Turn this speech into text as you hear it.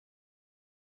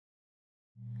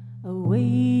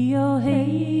Away, oh hey,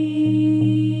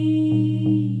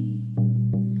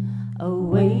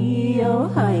 away, oh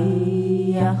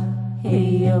hey,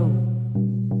 hey, oh,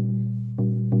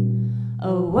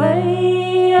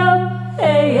 away, oh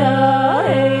hey,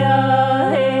 hey,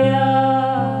 hey,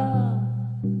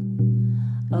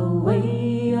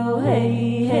 away, oh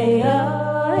hey, hey, hey,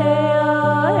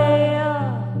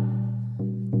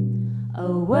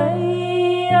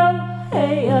 away, oh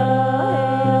hey,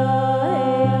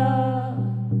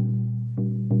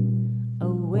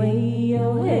 away,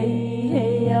 oh hey,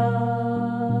 hey,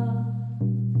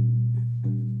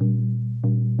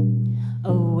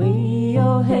 away,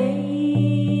 oh hey.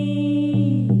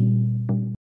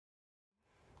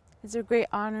 It's a great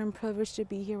honor and privilege to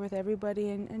be here with everybody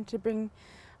and to bring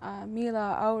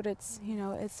Melaw out. It's, you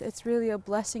know, it's really a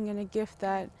blessing and a gift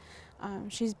that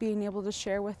she's being able to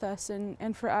share with us,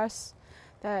 and for us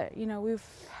that, you know, we've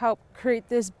helped create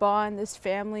this bond, this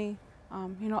family,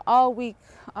 you know, all week,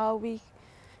 you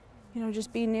know,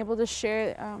 just being able to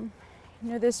share, you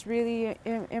know, this really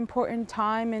important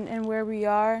time and where we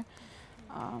are.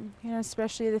 You know,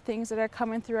 especially the things that are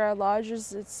coming through our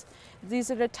lodges.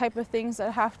 These are the type of things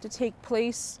that have to take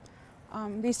place.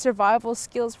 These survival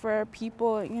skills for our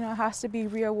people, you know, has to be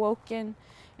reawoken,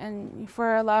 and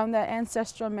for allowing that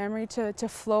ancestral memory to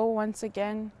flow once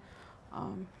again.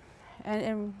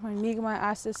 And when Mi'kmaq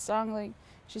asked this song, like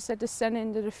she said, to send it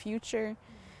into the future.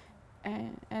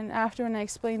 And after when I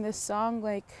explained this song,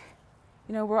 like,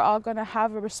 you know, we're all going to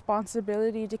have a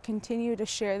responsibility to continue to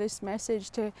share this message,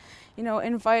 to, you know,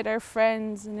 invite our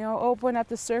friends, you know, open up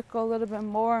the circle a little bit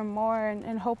more and more,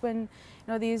 and hoping, you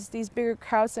know, these bigger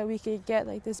crowds that we could get,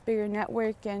 like this bigger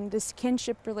network, and this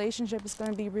kinship relationship is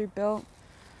going to be rebuilt.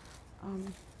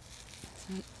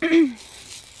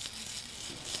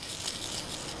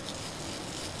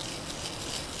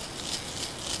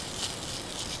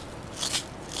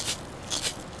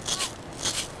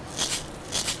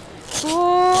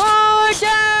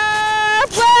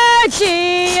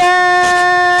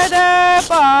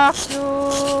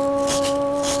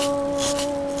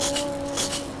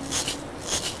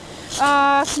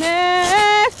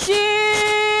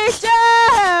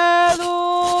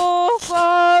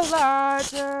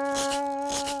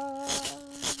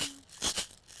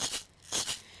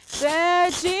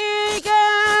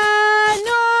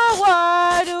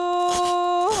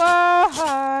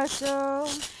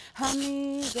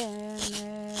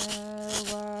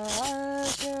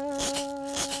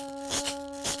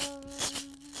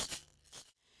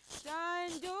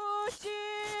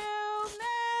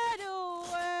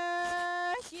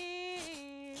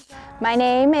 My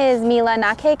name is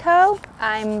Melaw.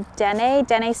 I'm Dene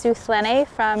Suthlene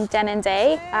from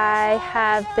Denendeh. I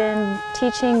have been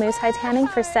teaching moose hide tanning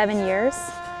for 7 years,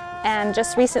 and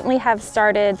just recently has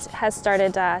started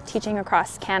teaching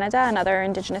across Canada and other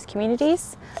Indigenous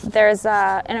communities. There's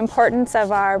an importance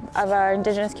of our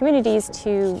Indigenous communities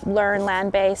to learn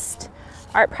land-based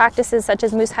art practices such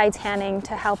as moose hide tanning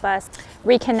to help us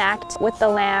reconnect with the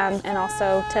land, and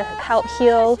also to help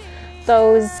heal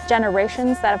those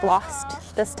generations that have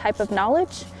lost this type of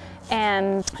knowledge.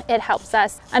 And it helps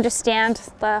us understand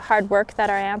the hard work that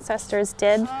our ancestors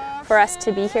did for us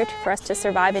to be here, for us to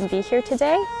survive and be here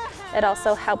today. It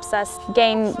also helps us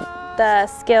gain the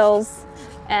skills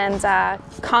and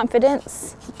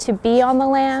confidence to be on the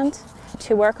land,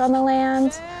 to work on the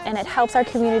land, and it helps our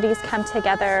communities come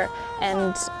together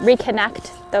and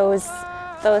reconnect those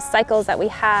cycles that we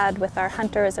had with our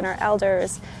hunters and our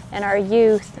elders and our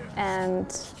youth,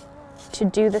 and to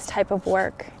do this type of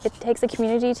work. It takes a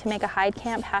community to make a hide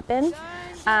camp happen,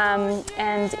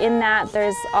 and in that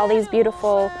there's all these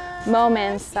beautiful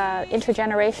moments,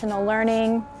 intergenerational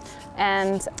learning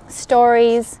and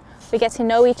stories. We get to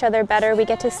know each other better. We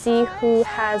get to see who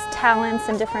has talents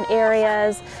in different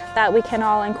areas that we can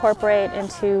all incorporate and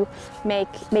to make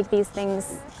these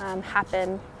things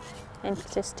happen, and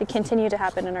just to continue to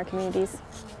happen in our communities.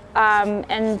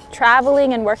 And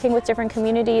traveling and working with different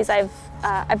communities,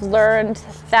 I've learned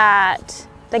that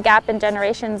the gap in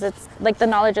generations, it's like the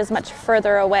knowledge is much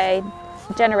further away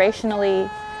generationally.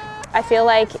 I feel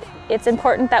like it's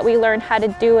important that we learn how to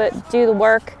do the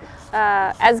work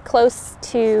as close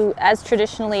to as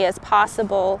traditionally as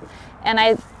possible. And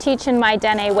I teach in my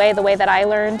Dene way, the way that I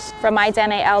learned from my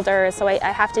Dene elders, so I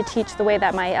have to teach the way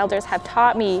that my elders have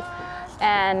taught me,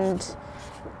 and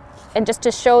just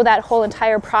to show that whole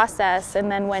entire process.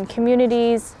 And then when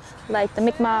communities like the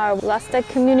Mi'kmaq or Wapna'kikewi'skwaq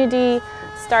community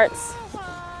starts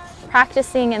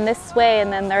practicing in this way,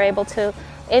 and then they're able to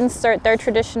insert their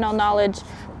traditional knowledge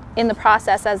in the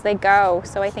process as they go.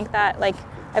 So I think that, like,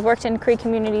 I've worked in Cree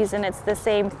communities and it's the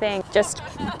same thing, just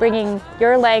bringing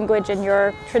your language and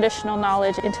your traditional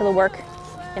knowledge into the work,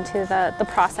 into the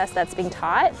process that's being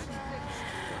taught.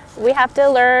 We have to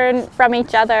learn from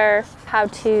each other how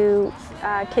to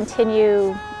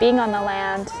continue being on the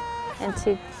land and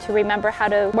to remember how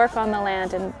to work on the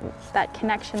land and that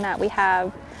connection that we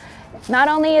have. Not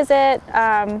only is it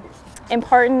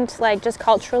important, like just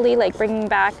culturally, like bringing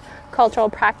back cultural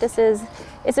practices,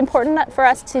 it's important for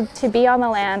us to be on the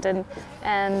land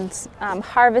and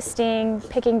harvesting,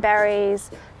 picking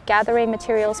berries, gathering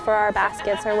materials for our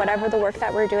baskets or whatever the work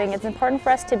that we're doing. It's important for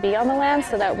us to be on the land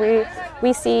so that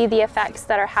we see the effects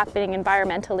that are happening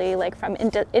environmentally, like from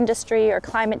industry or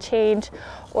climate change,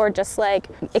 or just like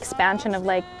expansion of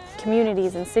like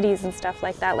communities and cities and stuff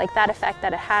like that effect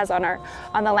that it has on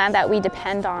the land that we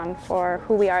depend on for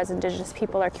who we are as Indigenous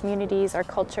people, our communities, our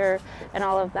culture, and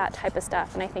all of that type of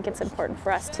stuff. And I think it's important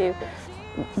for us to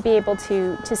be able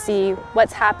to see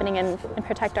what's happening and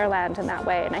protect our land in that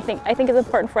way. And I think it's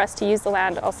important for us to use the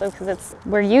land also because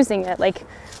we're using it. Like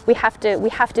we have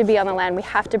to be on the land. We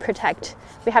have to protect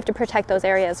those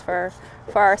areas for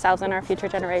ourselves and our future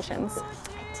generations.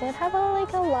 I did have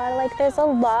there's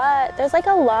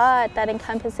a lot that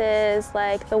encompasses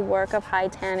like the work of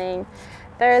hide tanning.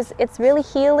 It's really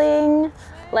healing.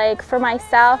 Like for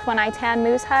myself, when I tan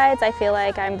moose hides, I feel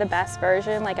like I'm the best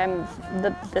version. Like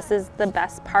this is the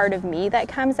best part of me that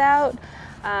comes out.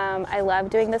 I love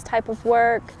doing this type of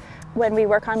work. When we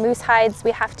work on moose hides,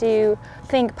 we have to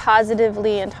think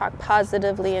positively and talk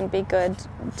positively and be good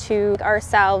to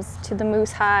ourselves, to the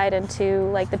moose hide, and to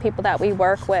like the people that we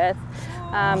work with.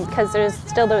 Because there's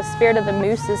still the spirit of the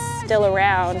moose is still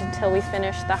around until we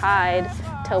finish the hide,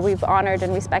 till we've honored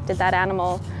and respected that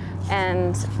animal.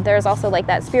 And there's also like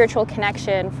that spiritual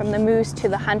connection from the moose to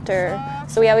the hunter.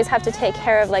 So we always have to take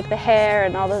care of like the hair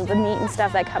and all the meat and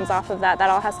stuff that comes off of that. That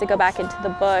all has to go back into the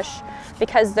bush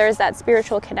because there's that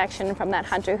spiritual connection from that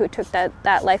hunter who took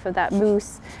that life of that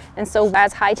moose. And so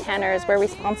as hide tanners, we're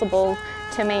responsible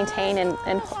to maintain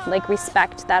and like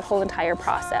respect that whole entire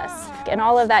process. And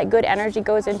all of that good energy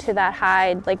goes into that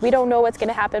hide. Like we don't know what's going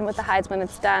to happen with the hides when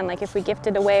it's done. Like if we gift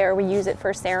it away or we use it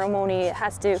for ceremony, it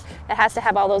has to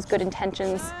have all those good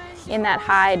intentions in that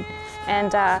hide.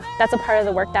 And that's a part of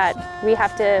the work that we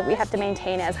have to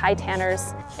maintain as hide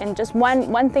tanners. And just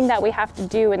one thing that we have to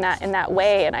do in that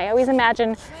way. And I always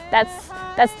imagine that's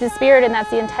the spirit and that's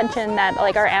the intention that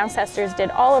like our ancestors did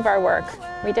all of our work.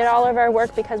 We did all of our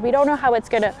work because we don't know how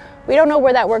we don't know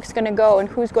where that work's going to go and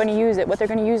who's going to use it, what they're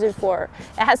going to use it for.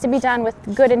 It has to be done with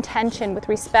good intention, with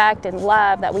respect and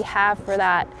love that we have for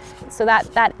that. So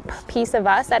that piece of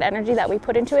us, that energy that we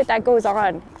put into it, that goes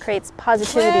on, creates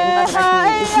positivity and love in our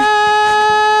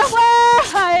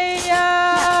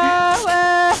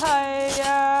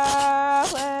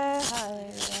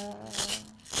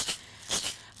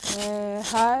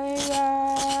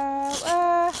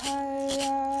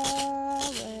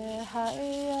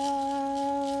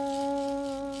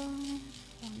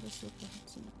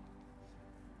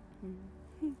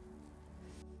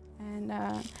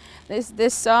And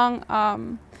this song,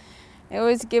 it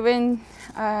was given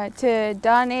to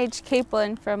Don H.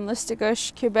 Capelin from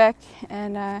Wapna'kikewi'skwaq, Quebec,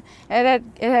 and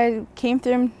it came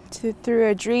through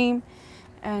a dream,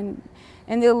 and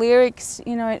in the lyrics,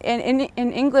 you know, in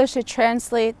English it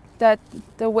translates that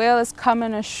the whale is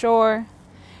coming ashore,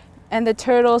 and the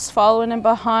turtle's following him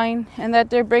behind, and that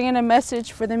they're bringing a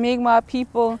message for the Mi'kmaq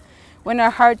people when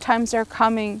our hard times are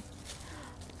coming.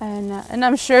 And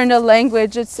I'm sure in the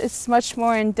language it's much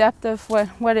more in depth of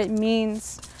what it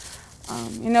means.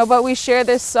 You know, but we share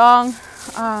this song,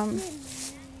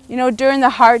 you know, during the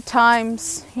hard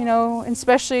times, you know,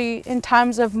 especially in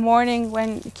times of mourning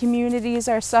when communities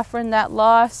are suffering that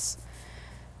loss,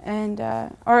 and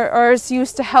or it's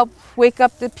used to help wake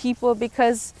up the people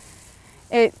because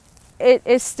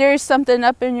it stirs something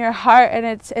up in your heart, and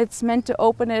it's meant to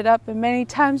open it up. And many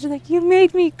times you're like, you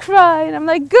made me cry, and I'm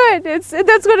like, good, that's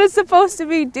what it's supposed to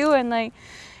be doing. Like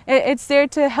it's there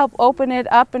to help open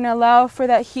it up and allow for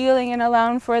that healing and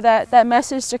allowing for that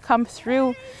message to come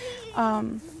through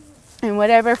in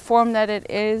whatever form that it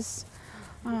is.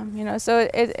 You know, so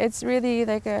it's really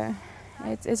like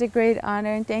it's a great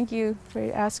honor, and thank you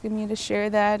for asking me to share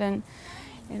that. And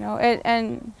you know,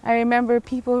 and I remember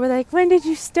people were like, when did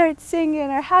you start singing,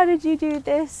 or how did you do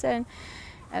this? And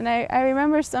I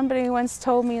remember somebody once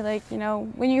told me, like, you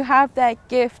know, when you have that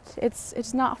gift,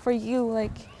 it's not for you.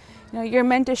 Like, you know, you're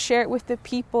meant to share it with the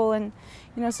people. And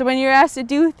you know, so when you're asked to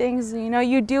do things, you know,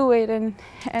 you do it.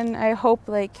 And I hope,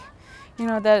 like, you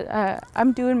know, that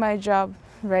I'm doing my job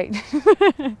right.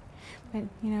 But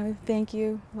you know, thank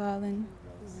you, Lal, and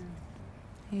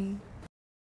hey.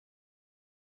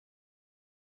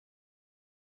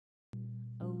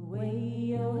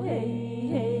 yo hey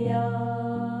hey ya.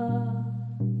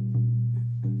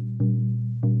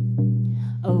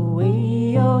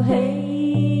 Away yo hey.